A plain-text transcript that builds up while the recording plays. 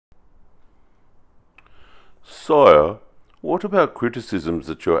Sire, what about criticisms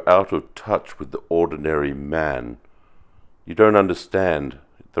that you're out of touch with the ordinary man? You don't understand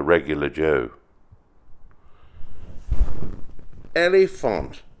the regular Joe. E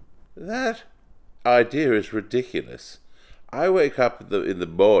Phant, that idea is ridiculous. I wake up in the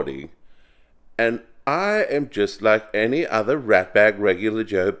morning and I am just like any other ratbag regular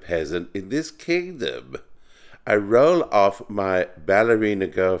Joe peasant in this kingdom. I roll off my ballerina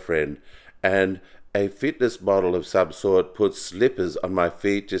girlfriend and a fitness model of some sort puts slippers on my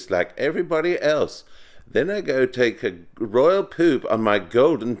feet just like everybody else. Then I go take a royal poop on my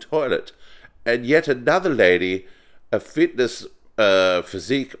golden toilet, and yet another lady, a fitness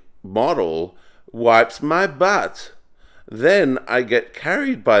physique model, wipes my butt. Then I get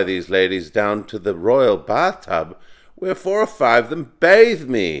carried by these ladies down to the royal bathtub where 4 or 5 of them bathe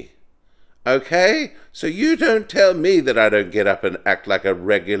me. Okay? So you don't tell me that I don't get up and act like a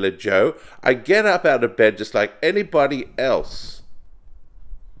regular Joe. I get up out of bed just like anybody else.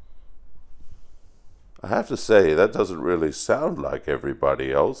 I have to say, that doesn't really sound like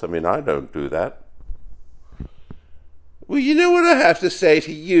everybody else. I mean, I don't do that. Well, you know what I have to say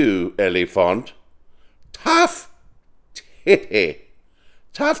to you, E Phant? Tough titty.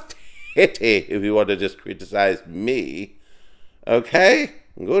 Tough titty, if you want to just criticize me. Okay?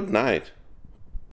 Good night.